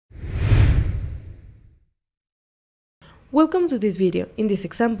Welcome to this video. In this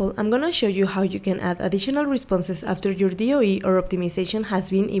example, I'm gonna show you how you can add additional responses after your DOE or optimization has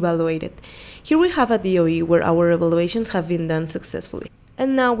been evaluated. Here we have a DOE where our evaluations have been done successfully.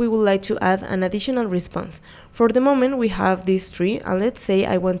 And now we would like to add an additional response. For the moment, we have these three, and let's say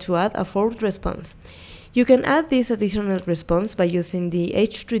I want to add a fourth response. You can add this additional response by using the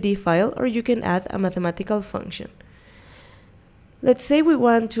HyperStudy file, or you can add a mathematical function. Let's say we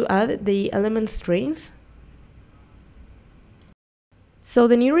want to add the element strings. So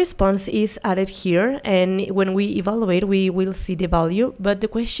the new response is added here, and when we evaluate, we will see the value. But the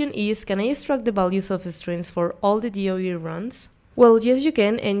question is, can I extract the values of strings for all the DOE runs? Well, yes, you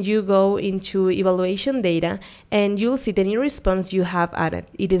can, and you go into evaluation data, and you'll see the new response you have added.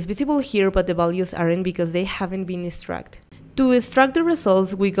 It is visible here, but the values aren't because they haven't been extracted. To extract the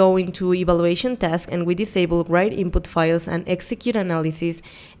results, we go into evaluation task, and we disable write input files and execute analysis,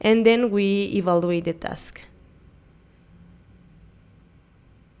 and then we evaluate the task.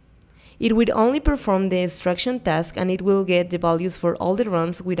 It will only perform the extraction task, and it will get the values for all the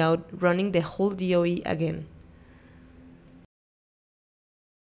runs without running the whole DOE again.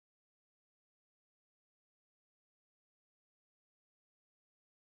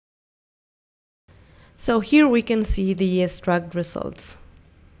 So here we can see the extract results.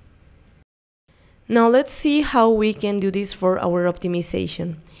 Now let's see how we can do this for our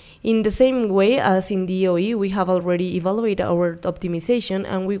optimization. In the same way as in DOE, we have already evaluated our optimization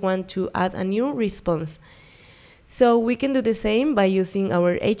and we want to add a new response. So we can do the same by using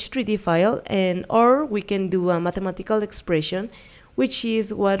our HyperStudy file, or we can do a mathematical expression, which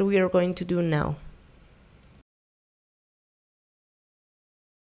is what we are going to do now.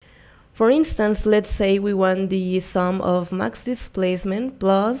 For instance, let's say we want the sum of max displacement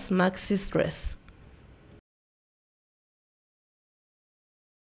plus max stress.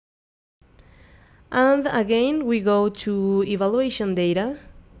 And again, we go to evaluation data,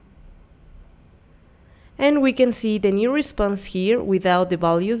 and we can see the new response here without the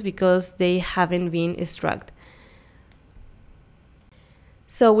values because they haven't been extracted.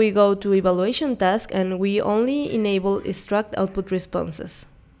 So we go to evaluation task, and we only enable extract output responses.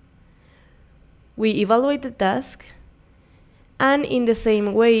 We evaluate the task, and in the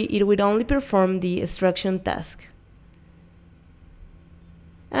same way, it will only perform the extraction task.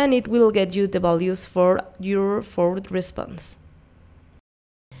 And it will get you the values for your fourth response.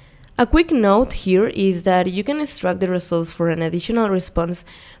 A quick note here is that you can extract the results for an additional response,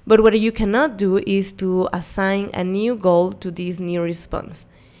 but what you cannot do is to assign a new goal to this new response,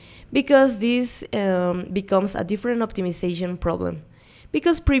 because this becomes a different optimization problem.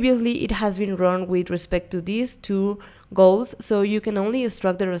 Because previously it has been run with respect to these two goals, so you can only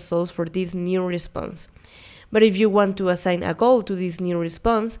extract the results for this new response. But if you want to assign a goal to this new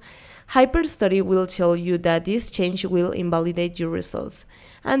response, HyperStudy will tell you that this change will invalidate your results.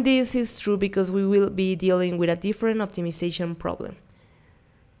 And this is true because we will be dealing with a different optimization problem.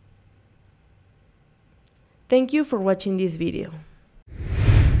 Thank you for watching this video.